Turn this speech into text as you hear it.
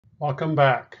Welcome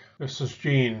back. This is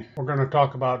Gene. We're going to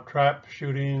talk about trap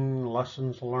shooting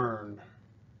lessons learned,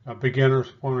 a beginner's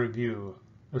point of view.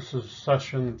 This is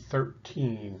session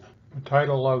 13. The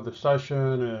title of the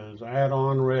session is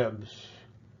Add-on Ribs,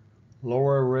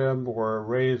 Lower Rib or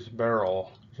Raised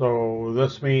Barrel. So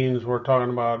this means we're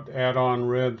talking about add-on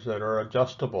ribs that are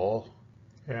adjustable,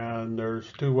 and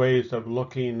there's two ways of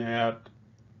looking at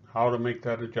how to make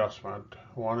that adjustment.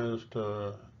 One is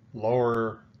to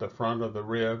lower the front of the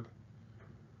rib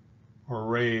or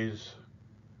raise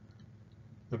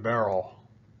the barrel.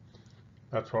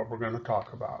 That's what we're going to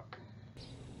talk about.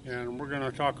 And we're going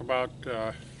to talk about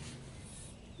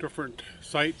different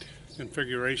sight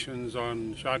configurations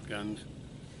on shotguns.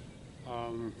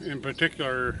 In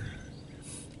particular,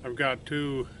 I've got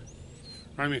two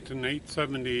Remington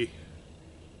 870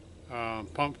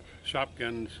 pump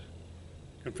shotguns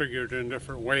configured in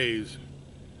different ways,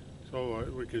 so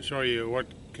we can show you what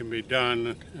can be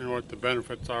done and what the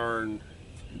benefits are and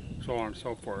so on and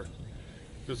so forth.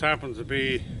 This happens to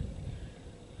be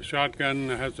a shotgun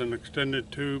that has an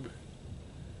extended tube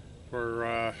for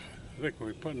I think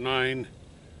we put 9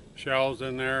 shells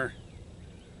in there.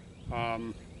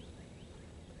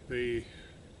 The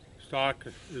stock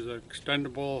is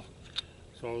extendable,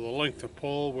 so the length of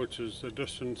pull, which is the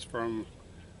distance from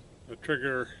the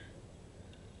trigger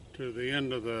to the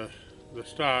end of the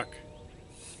stock,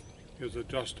 is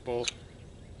adjustable.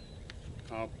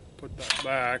 I'll put that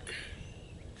back,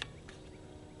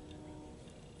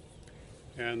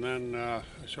 and then I'll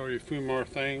show you a few more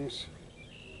things.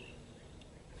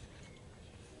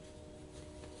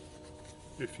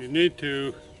 If you need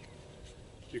to,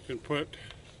 you can put,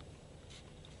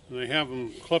 and they have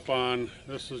them clip on.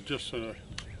 This is just an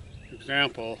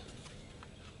example.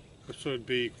 This would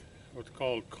be what's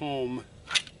called comb,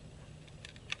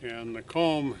 and the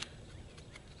comb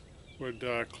would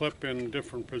clip in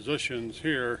different positions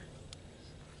here,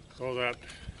 so that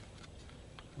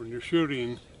when you're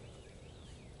shooting,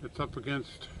 it's up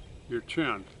against your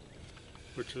chin,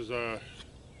 which is a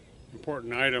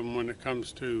important item when it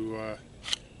comes to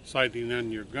sighting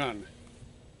in your gun.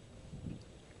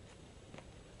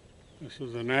 This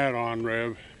is an add-on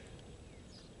rib,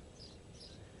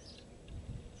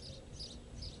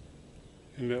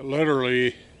 and it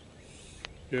literally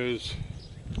is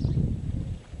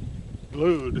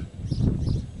glued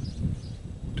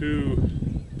to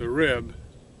the rib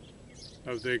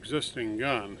of the existing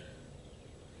gun.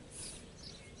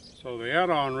 So the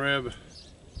add-on rib,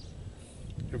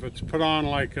 if it's put on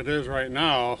like it is right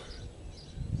now,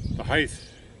 the height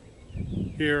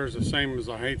here is the same as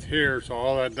the height here, so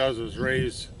all that does is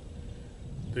raise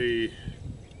the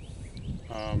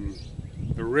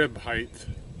rib height,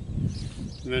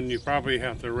 and then you probably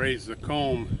have to raise the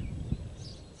comb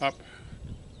up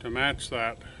to match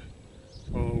that,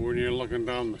 so when you're looking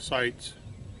down the sights,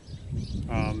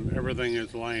 everything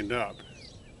is lined up.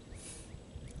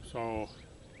 So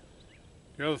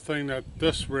the other thing that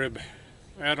this rib,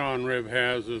 add-on rib,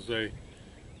 has is a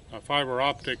fiber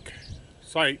optic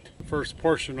sight. The first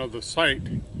portion of the sight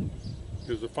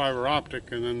is the fiber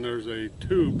optic, and then there's a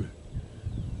tube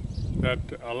that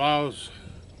allows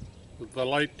the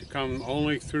light to come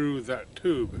only through that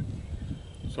tube.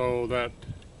 So that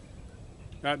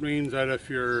means that if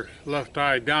you're left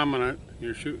eye dominant,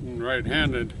 you're shooting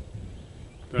right-handed,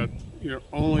 that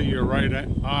only your right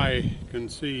eye can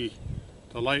see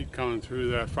the light coming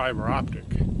through that fiber optic,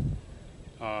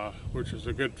 which is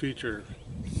a good feature,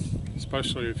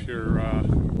 especially if you're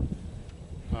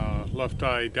left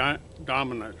eye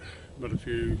dominant. But if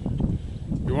you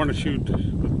want to shoot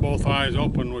with both eyes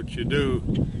open, which you do,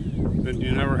 then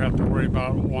you never have to worry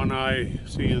about one eye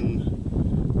seeing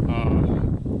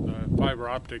the fiber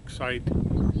optic sight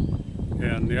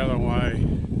and the other eye,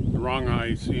 the wrong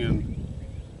eye seeing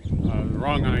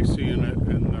it,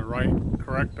 and the right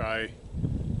correct eye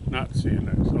not seeing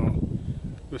it. So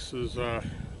this is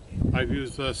I've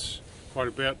used this quite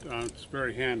a bit. It's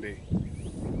very handy.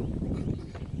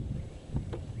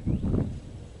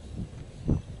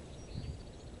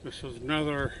 This is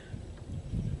another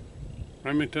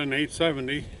Remington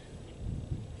 870,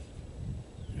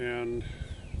 and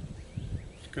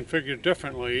it's configured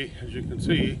differently, as you can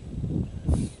see.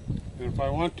 And if I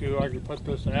want to, I can put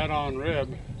this add-on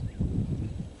rib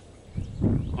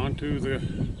onto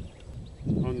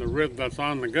on the rib that's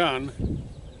on the gun,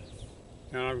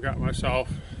 and I've got myself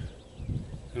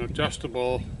an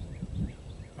adjustable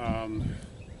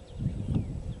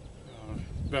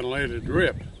ventilated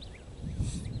rib,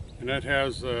 and that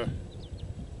has the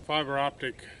fiber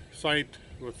optic sight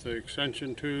with the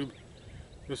extension tube.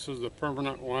 This is the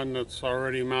permanent one that's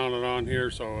already mounted on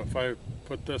here, so if I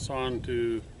put this on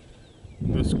to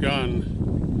this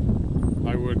gun,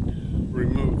 I would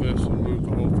remove this and move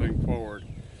the whole thing forward.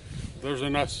 There's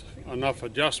enough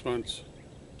adjustments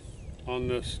on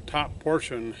this top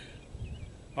portion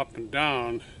up and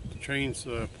down to change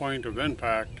the point of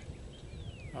impact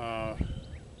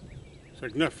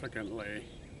significantly.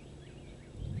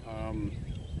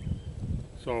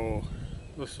 So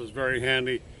this is very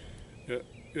handy.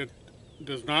 It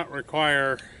does not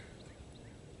require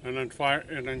an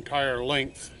entire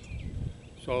length.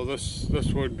 So this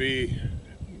would be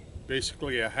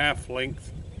basically a half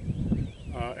length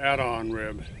add-on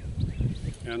rib.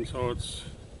 And so it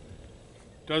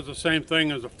does the same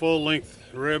thing as a full length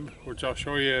rib, which I'll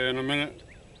show you in a minute,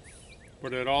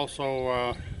 but it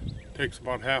also takes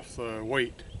about half the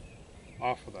weight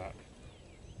off of that.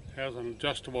 It has an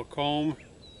adjustable comb,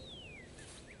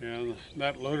 and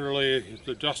that literally is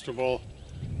adjustable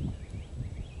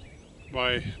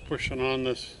by pushing on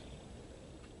this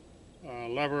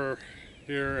lever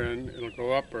here, and it'll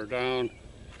go up or down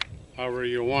however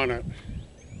you want it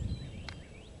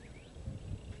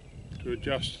to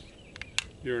adjust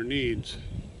your needs.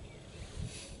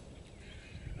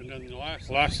 And then the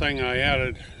last thing I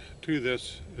added to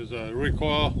this is a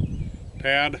recoil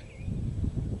pad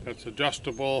that's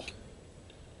adjustable.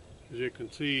 As you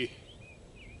can see,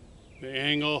 the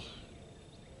angle,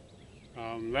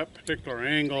 that particular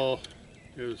angle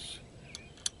is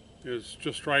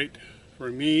just right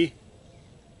for me,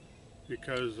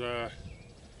 because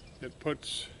it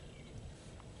puts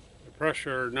the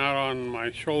pressure not on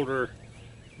my shoulder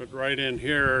but right in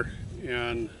here,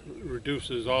 and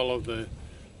reduces all of the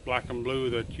black and blue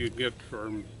that you'd get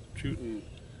from shooting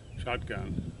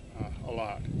shotgun a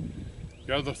lot.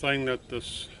 The other thing that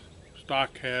this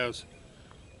stock has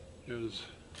is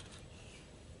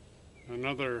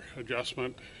another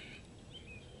adjustment.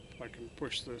 If I can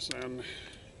push this in.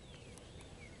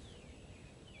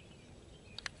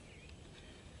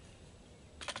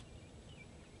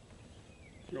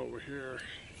 Go over here.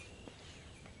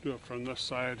 Do it from this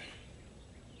side.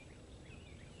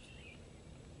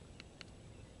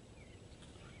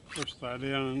 Push that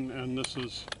in, and this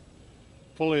is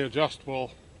fully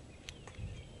adjustable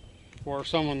for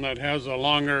someone that has a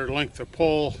longer length of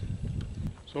pull.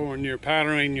 So when you're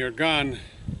patterning your gun,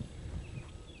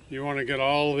 you want to get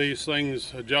all these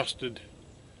things adjusted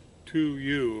to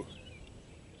you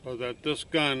so that this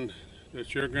gun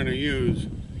that you're going to use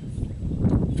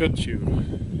fits you.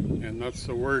 And that's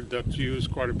the word that's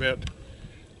used quite a bit,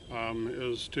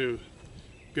 is to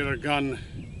get a gun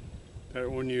that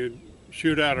when you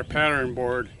shoot out a pattern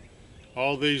board,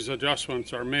 all these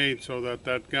adjustments are made so that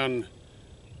that gun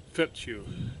fits you.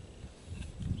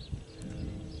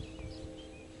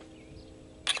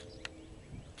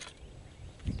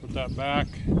 Put that back.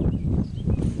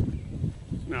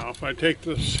 Now if I take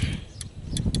this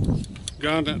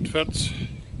gun that fits,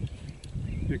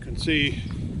 you can see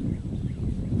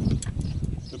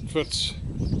it fits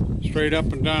straight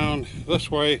up and down this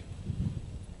way,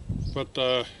 but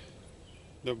the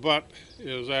butt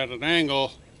is at an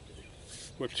angle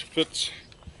which fits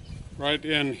right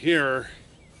in here,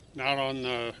 not on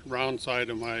the round side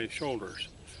of my shoulders.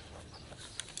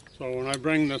 So when I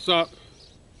bring this up,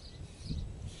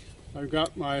 I've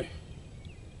got my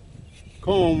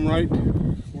comb right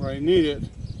where I need it,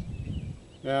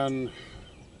 and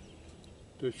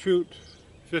to shoot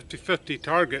 50-50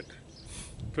 target,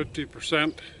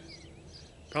 50%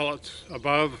 pellets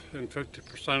above and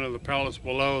 50% of the pellets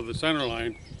below the center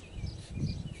line,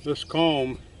 this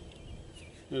comb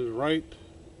is right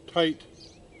tight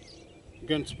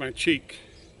against my cheek,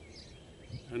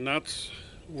 and that's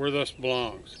where this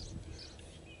belongs.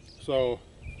 So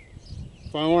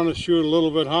if I want to shoot a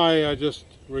little bit high, I just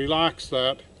relax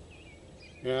that,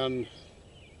 and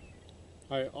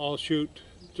I'll shoot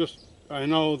just, I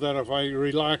know that if I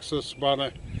relax this about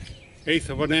 1/8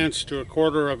 of an inch to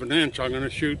 1/4 of an inch, I'm going to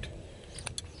shoot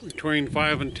between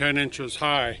 5 and 10 inches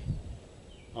high,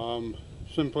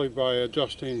 simply by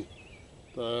adjusting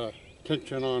the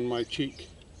tension on my cheek,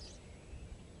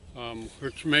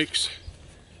 which makes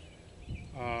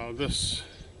this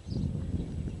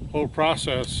whole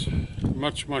process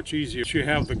much easier. You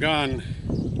have the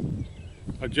gun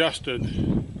adjusted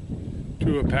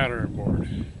to a pattern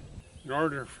board. In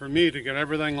order for me to get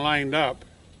everything lined up,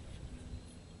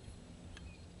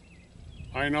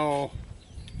 I know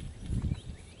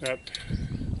that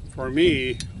for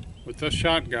me, with this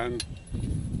shotgun,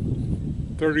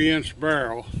 30-inch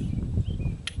barrel,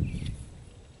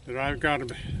 that I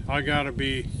gotta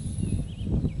be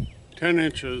 10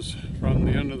 inches from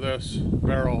the end of this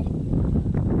barrel,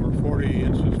 or 40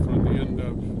 inches from the end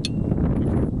of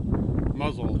the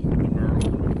muzzle of the barrel.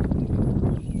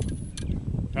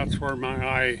 That's where my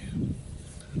eye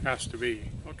has to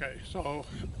be. Okay, so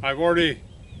I've already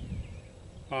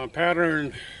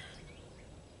patterned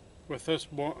with this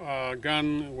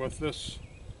gun with this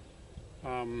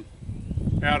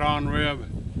add-on rib,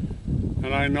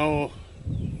 and I know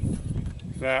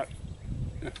that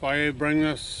if I bring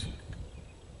this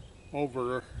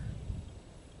over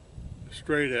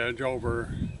straight edge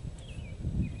over,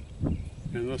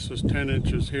 and this is 10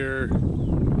 inches here,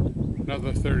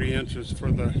 another 30 inches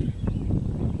for the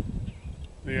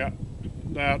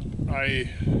that I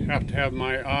have to have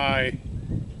my eye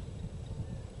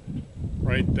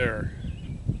right there.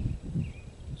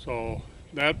 So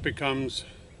that becomes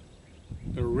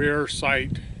the rear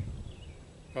sight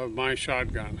of my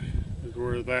shotgun, is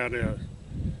where that is.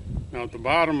 Now at the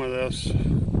bottom of this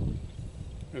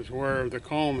is where the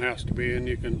comb has to be, and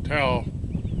you can tell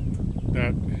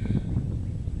that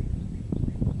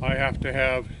I have to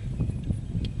have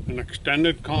an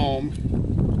extended comb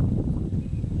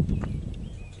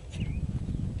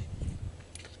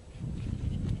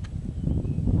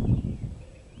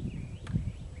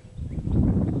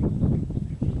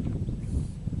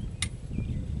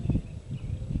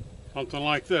something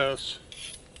like this.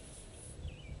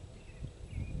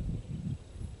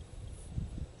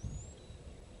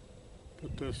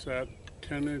 Put this at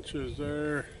 10 inches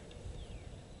there.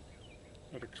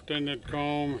 That extended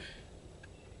comb.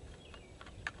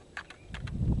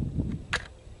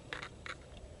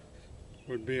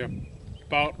 Would be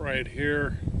about right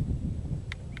here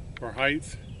for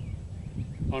height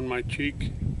on my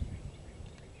cheek.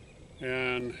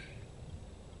 And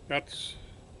that's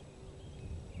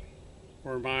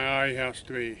where my eye has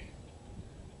to be.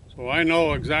 So I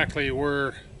know exactly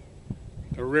where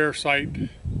the rear sight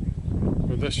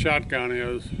for this shotgun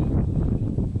is.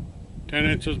 10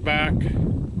 inches back. That's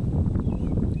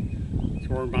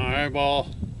where my eyeball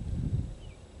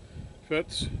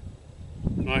fits.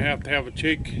 And I have to have a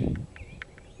cheek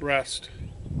rest,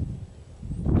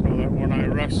 so that when I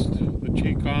rest the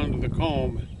cheek onto the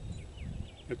comb,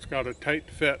 it's got a tight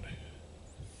fit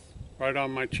right on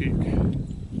my cheek.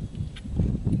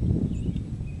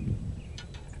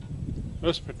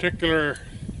 This particular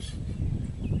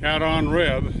add-on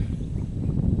rib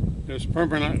is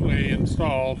permanently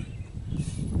installed.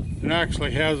 It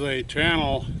actually has a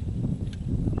channel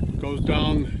that goes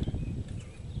down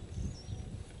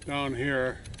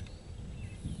here.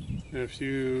 And if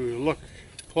you look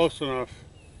close enough,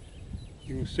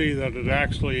 you can see that it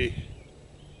actually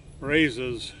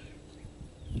raises.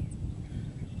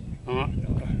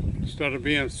 Instead of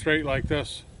being straight like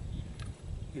this,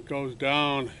 it goes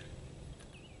down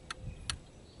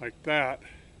like that,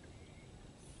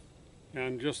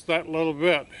 and just that little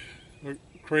bit will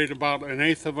create about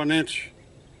 1/8 of an inch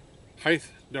height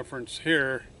difference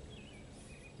here,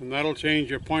 and that'll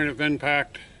change your point of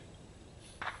impact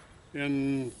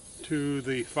into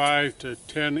the 5 to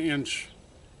 10 inch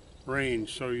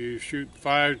range. So you shoot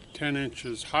 5 to 10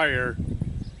 inches higher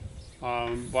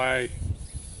by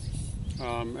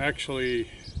actually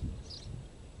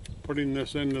putting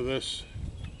this into this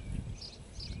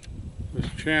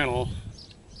channel,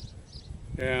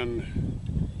 and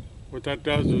what that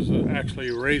does is it actually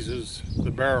raises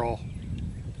the barrel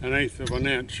 1/8 of an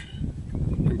inch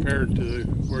compared to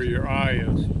where your eye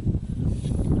is.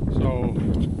 So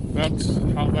that's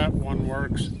how that one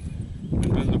works.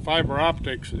 And then the fiber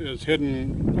optics is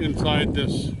hidden inside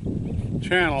this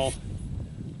channel,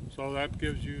 so that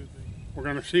gives you we're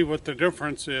going to see what the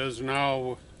difference is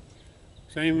now.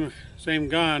 Same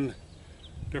gun,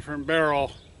 different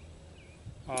barrel.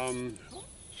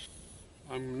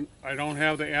 I don't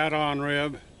have the add-on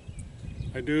rib.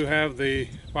 I do have the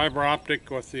fiber optic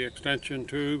with the extension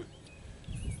tube.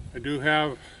 I do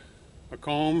have a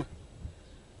comb.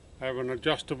 I have an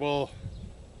adjustable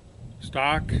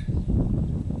stock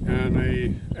and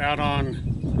a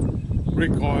add-on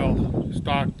recoil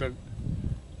stock that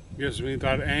gives me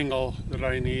that angle that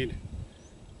I need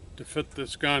to fit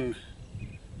this gun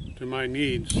to my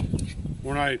needs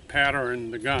when I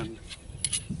pattern the gun.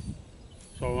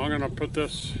 So I'm going to put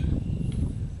this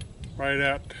right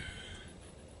at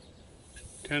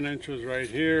 10 inches right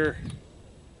here,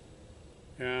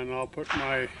 and I'll put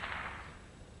my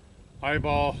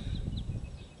eyeball.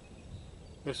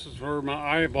 This is where my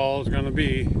eyeball is going to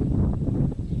be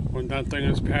when that thing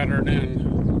is patterned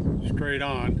in straight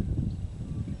on.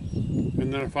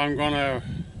 And then if I'm going to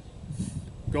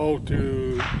go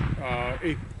to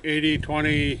 80,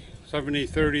 20, 70,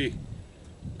 30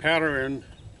 pattern,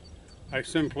 I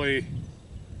simply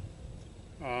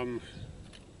I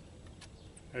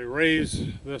raise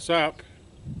this up,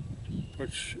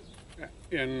 which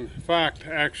in fact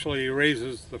actually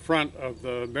raises the front of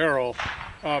the barrel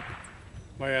up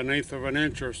by 1/8 of an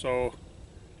inch or so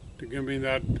to give me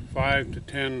that 5 to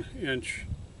 10 inch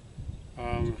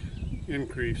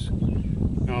increase.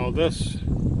 Now this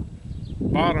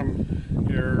bottom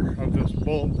here of this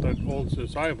bolt that holds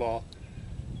this eyeball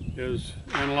is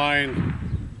in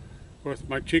line with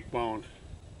my cheekbone.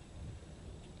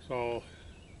 So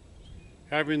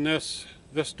having this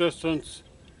distance,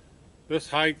 this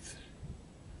height,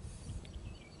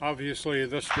 obviously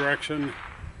this direction,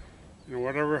 and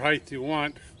whatever height you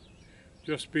want,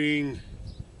 just being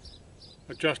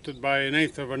adjusted by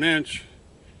 1/8 of an inch,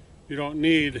 you don't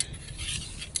need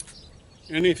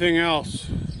anything else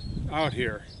out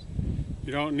here.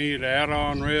 You don't need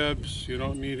add-on ribs. You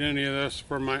don't need any of this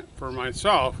for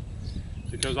myself,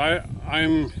 because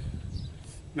I'm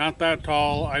not that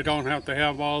tall. I don't have to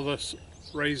have all this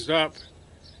raised up,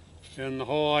 and the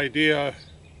whole idea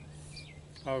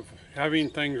of having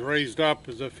things raised up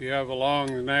is if you have a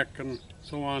long neck and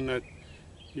so on, that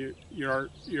you're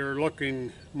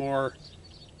looking more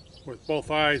with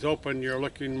both eyes open. You're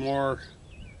looking more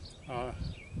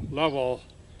level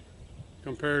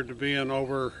compared to being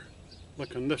over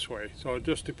looking this way. So it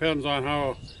just depends on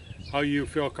how you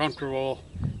feel comfortable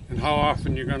and how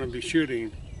often you're going to be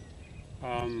shooting.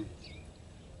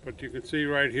 But you can see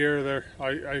right here, there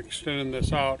I extended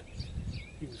this out.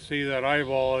 You can see that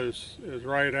eyeball is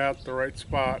right at the right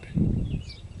spot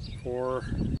for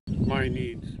my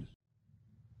needs.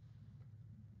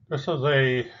 This is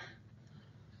a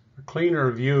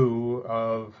cleaner view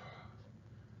of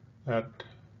that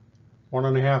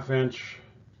 1.5 inch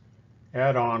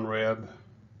add-on rib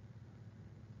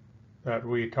that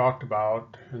we talked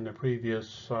about in the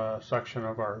previous section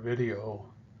of our video.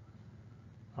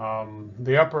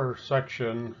 The upper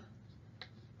section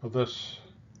of this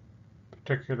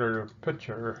particular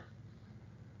picture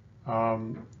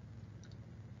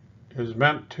is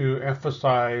meant to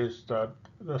emphasize that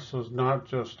this is not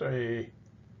just a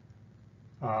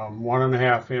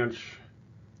 1.5 inch,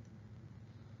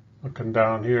 looking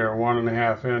down here,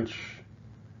 1.5 inch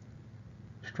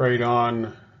straight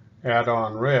on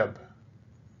add-on rib.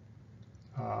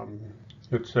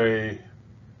 It's a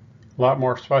lot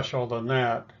more special than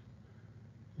that.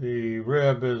 The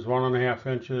rib is 1.5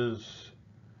 inches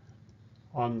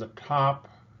on the top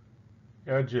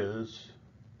edges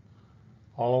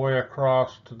all the way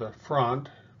across to the front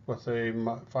with a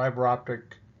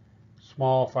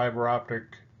small fiber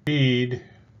optic bead,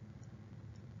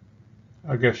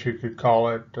 I guess you could call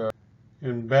it,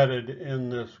 embedded in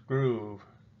this groove.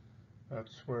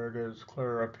 That's where it is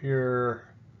clear up here,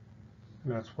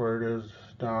 and that's where it is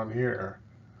down here.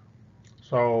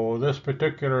 So this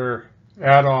particular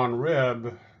add-on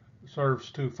rib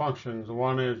serves two functions.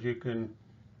 One is you can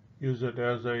use it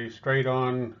as a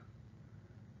straight-on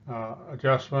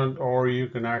adjustment, or you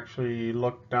can actually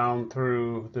look down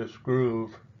through this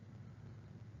groove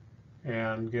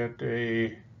and get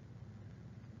an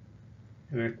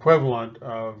equivalent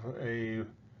of a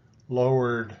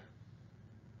lowered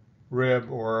rib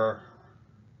or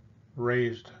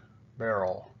raised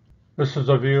barrel. This is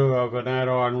a view of an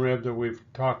add-on rib that we've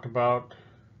talked about,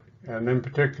 and in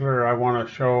particular I want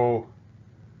to show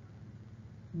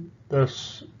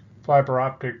this fiber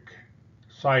optic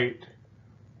sight.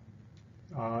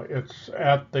 It's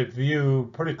at the view,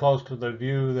 pretty close to the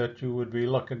view that you would be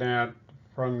looking at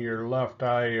from your left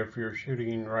eye if you're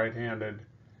shooting right-handed,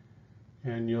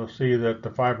 and you'll see that the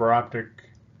fiber optic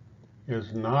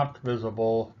is not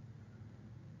visible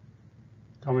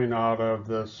coming out of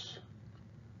this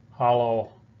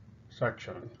hollow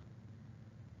section,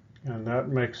 and that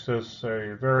makes this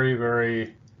a very,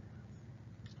 very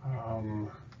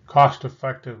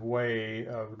cost-effective way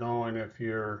of knowing if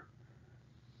you're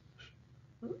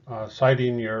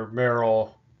sighting your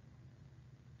barrel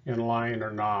in line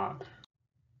or not.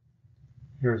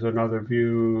 Here's another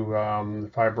view. The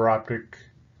fiber optic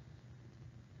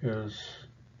is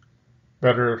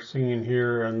better seen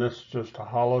here, and this is just a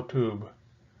hollow tube,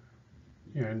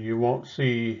 and you won't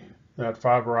see that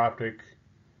fiber optic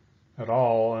at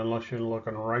all unless you're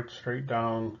looking right straight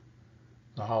down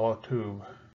the hollow tube.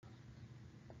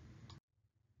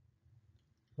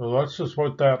 So that's just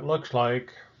what that looks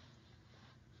like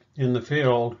in the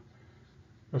field.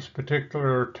 This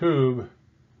particular tube,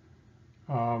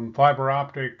 fiber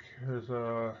optic, is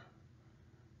a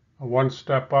one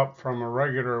step up from a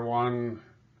regular one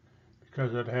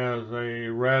because it has a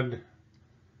red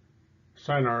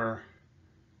center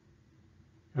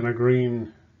and a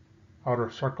green outer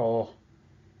circle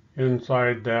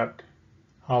inside that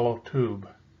hollow tube.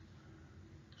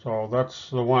 So that's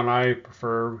the one I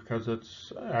prefer because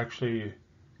it's actually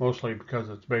mostly because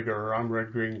it's bigger. I'm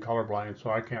red-green colorblind,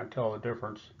 so I can't tell the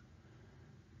difference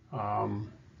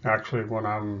actually when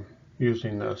I'm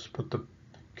using this, but the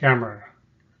camera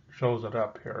shows it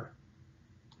up here.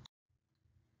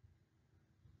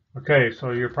 Okay,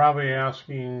 so you're probably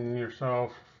asking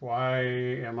yourself, why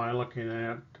am I looking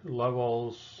at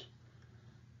levels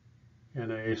in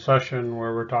a session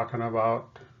where we're talking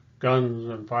about guns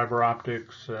and fiber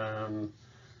optics and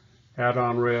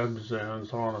add-on ribs and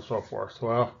so on and so forth?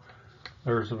 Well,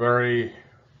 there's a very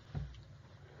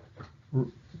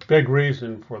big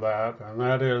reason for that, and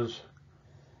that is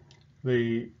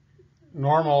the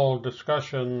normal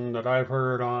discussion that I've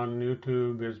heard on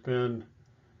YouTube has been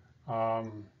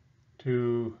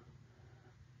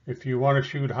if you want to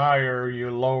shoot higher, you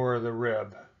lower the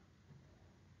rib.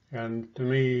 And to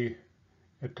me,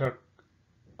 it took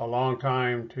a long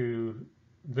time to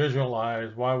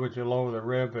visualize why would you lower the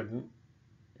rib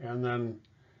and then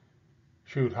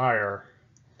shoot higher.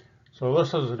 So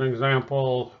this is an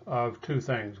example of two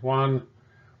things. One,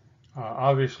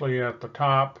 obviously at the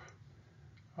top,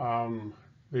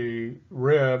 the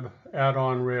rib,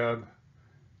 add-on rib,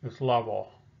 is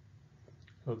level.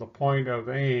 So the point of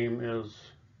aim is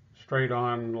straight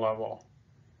on level.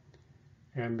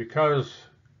 And because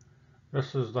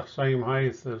this is the same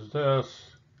height as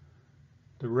this,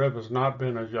 the rib has not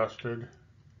been adjusted.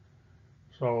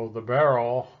 So the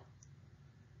barrel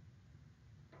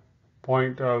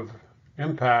point of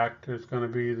impact is going to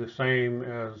be the same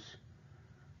as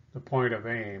the point of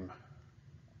aim.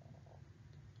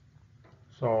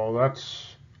 So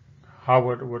that's how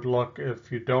it would look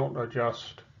if you don't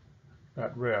adjust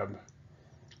that rib.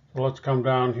 So let's come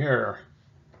down here.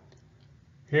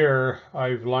 Here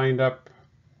I've lined up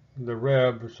the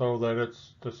rib so that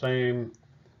it's the same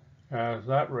as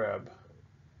that rib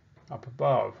up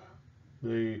above.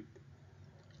 The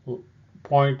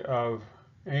point of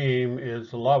aim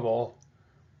is level,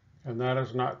 and that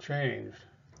has not changed.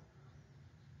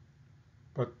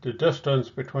 But the distance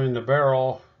between the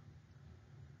barrel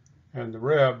and the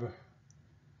rib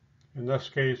in this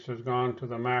case has gone to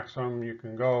the maximum you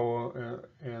can go,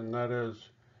 and that is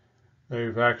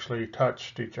they've actually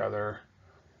touched each other.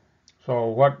 So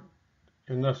what,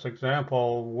 in this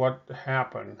example, what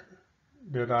happened?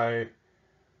 Did I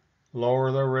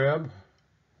lower the rib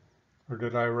or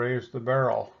did I raise the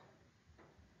barrel?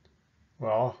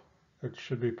 Well, it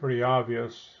should be pretty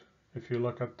obvious if you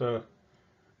look at the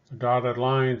dotted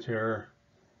lines here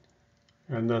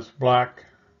and this black,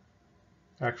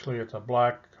 actually it's a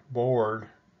black board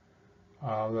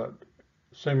that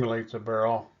simulates a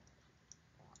barrel.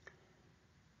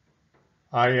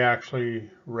 I actually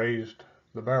raised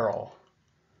the barrel.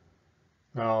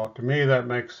 Now, to me, that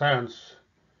makes sense.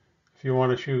 If you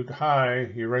want to shoot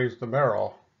high, you raise the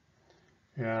barrel.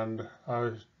 And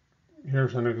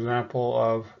here's an example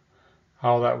of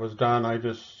how that was done. I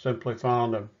just simply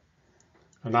found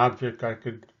an object I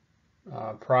could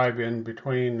pry in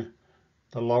between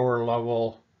the lower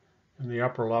level and the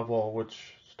upper level,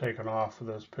 which is taken off of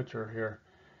this picture here,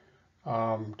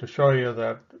 to show you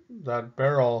that that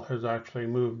barrel has actually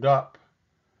moved up.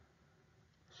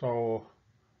 So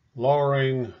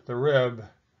lowering the rib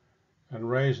and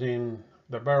raising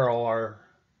the barrel are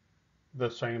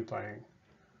the same thing.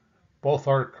 Both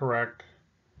are correct.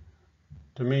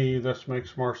 To me, this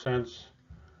makes more sense.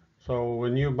 So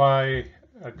when you buy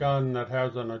a gun that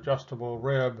has an adjustable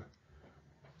rib,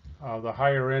 the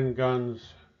higher end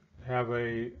guns have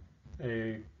a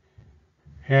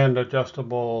hand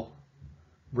adjustable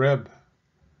rib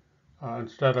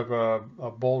instead of a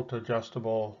bolt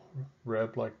adjustable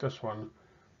rib like this one.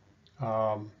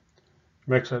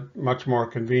 Makes it much more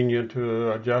convenient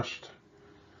to adjust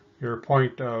your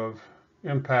point of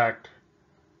impact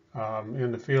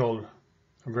in the field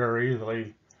very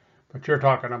easily. But you're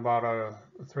talking about a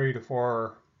 $3,000 to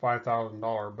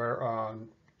 $5,000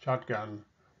 shotgun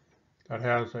that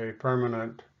has a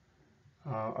permanent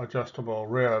adjustable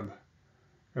rib.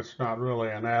 It's not really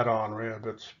an add-on rib,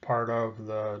 it's part of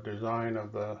the design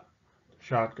of the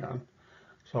shotgun.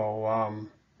 So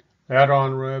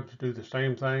add-on ribs do the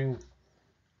same thing.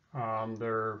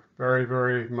 They're very,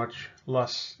 very much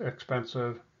less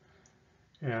expensive,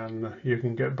 and you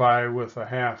can get by with a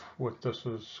half, what this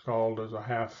is called as a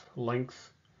half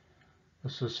length.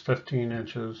 This is 15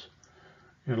 inches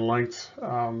in length.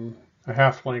 A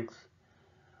half length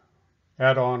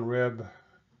add-on rib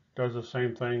does the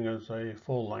same thing as a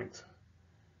full length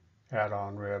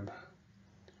add-on rib.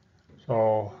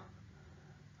 So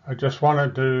I just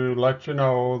wanted to let you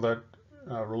know that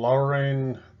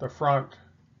lowering the front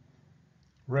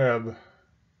rib,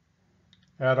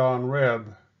 add-on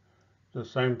rib, the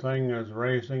same thing as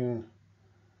raising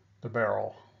the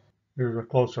barrel. Here's a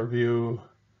closer view,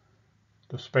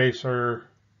 the spacer,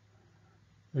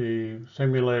 the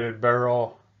simulated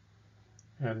barrel,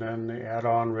 and then the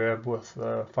add-on rib with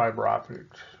the fiber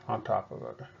optics on top of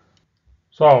it.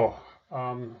 So,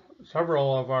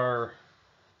 several of our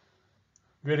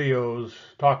videos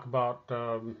talk about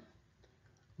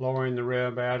lowering the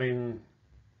rib, adding,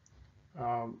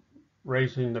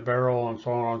 raising the barrel, and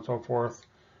so on and so forth.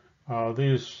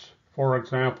 These 4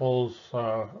 examples,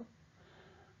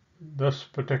 this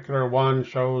particular one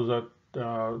shows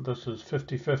that this is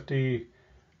 50-50.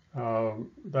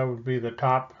 That would be the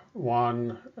top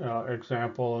one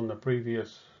example in the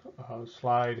previous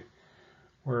slide,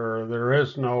 where there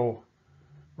is no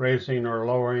raising or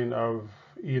lowering of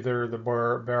either the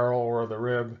barrel or the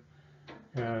rib,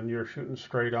 and you're shooting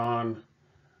straight on.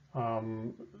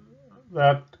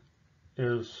 That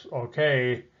is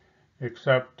okay,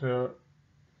 except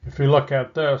if you look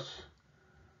at this,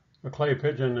 the clay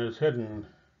pigeon is hidden.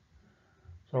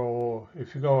 So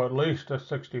if you go at least a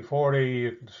 60-40,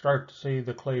 you can start to see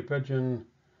the clay pigeon.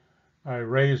 I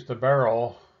raise the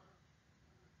barrel.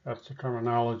 That's the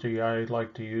terminology I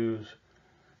like to use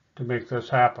to make this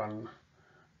happen.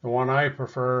 The one I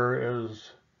prefer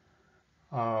is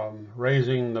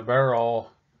raising the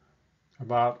barrel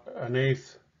about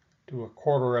 1/8 to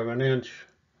 1/4 of an inch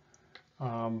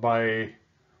by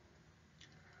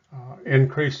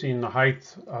increasing the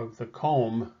height of the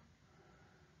comb.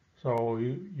 So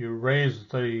you raise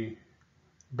the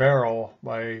barrel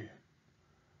by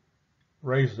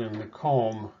raising the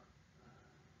comb,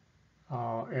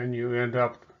 and you end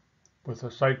up with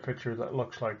a sight picture that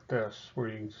looks like this, where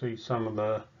you can see some of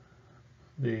the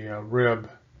rib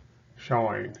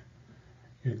showing.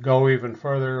 You go even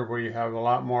further where you have a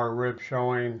lot more rib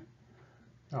showing,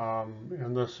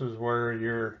 and this is where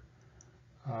you're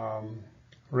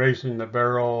raising the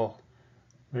barrel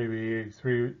maybe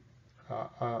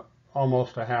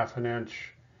almost a 1/2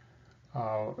 inch.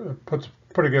 It puts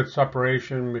pretty good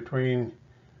separation between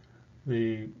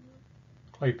the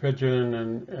clay pigeon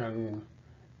and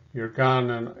your gun,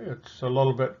 and it's a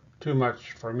little bit too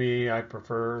much for me. I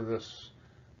prefer this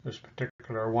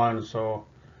particular one, so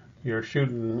you're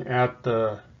shooting at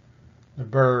the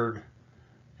bird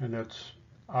and it's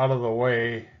out of the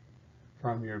way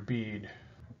from your bead.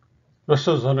 This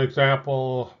is an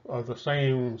example of the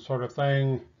same sort of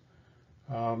thing.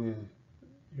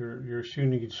 You're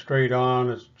shooting straight on.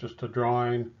 It's just a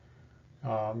drawing.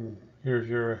 Here's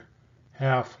your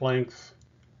half-length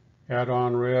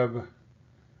add-on rib,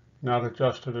 not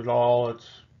adjusted at all.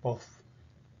 It's both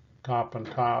top and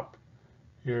top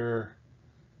here,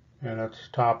 and it's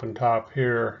top and top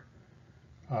here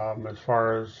as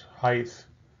far as height.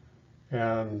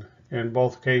 And in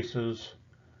both cases,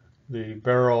 the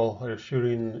barrel is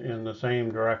shooting in the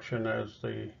same direction as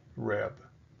the rib.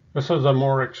 This is a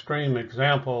more extreme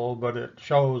example, but it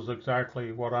shows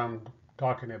exactly what I'm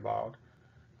talking about.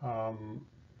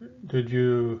 Did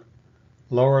you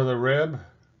lower the rib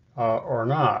or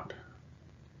not?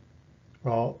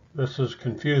 Well, this is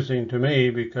confusing to me,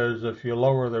 because if you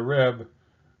lower the rib,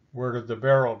 where did the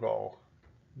barrel go?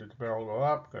 Did the barrel go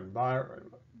up? Goodbye.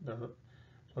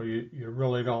 So you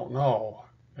really don't know.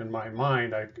 In my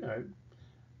mind, I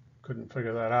couldn't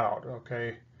figure that out,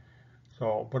 okay?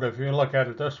 So, but if you look at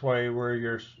it this way, where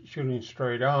you're shooting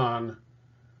straight on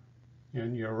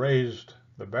and you raised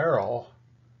the barrel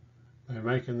by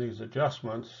making these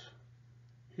adjustments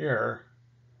here,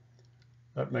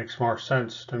 that makes more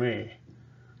sense to me.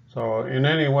 So in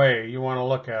any way you want to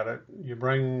look at it, you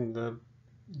bring the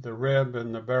rib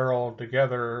and the barrel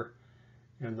together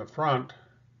in the front,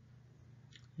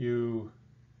 you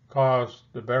cause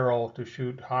the barrel to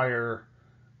shoot higher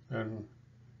than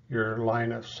your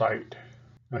line of sight.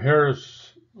 Now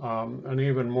here's an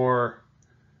even more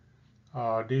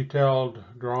detailed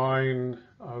drawing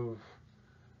of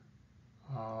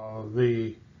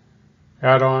the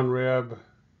add-on rib.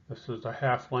 This is a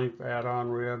half-length add-on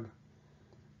rib.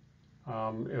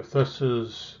 If this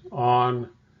is on,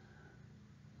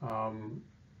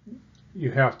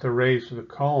 you have to raise the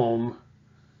comb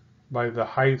by the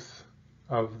height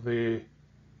of the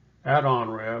add-on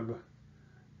rib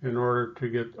in order to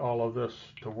get all of this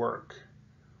to work.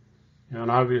 And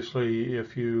obviously,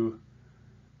 if you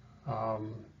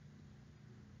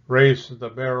raise the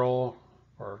barrel,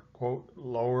 or quote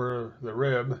lower the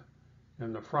rib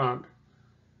in the front,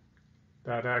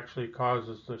 that actually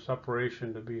causes the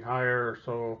separation to be higher.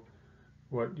 So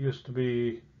what used to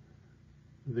be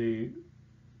the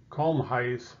comb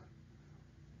height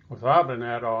without an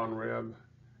add-on rib,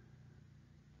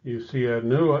 you see a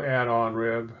new add-on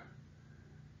rib,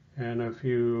 and if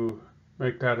you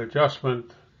make that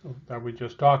adjustment, that we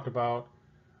just talked about,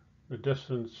 the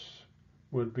distance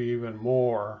would be even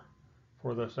more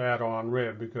for this add-on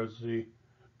rib, because the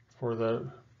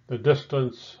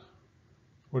distance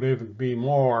would even be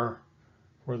more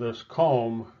for this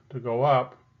comb to go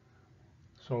up,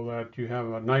 so that you have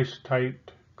a nice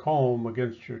tight comb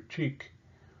against your cheek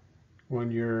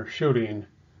when you're shooting.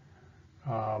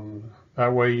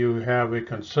 That way you have a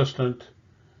consistent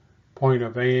point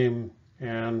of aim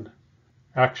and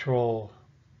actual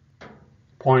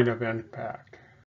point of impact.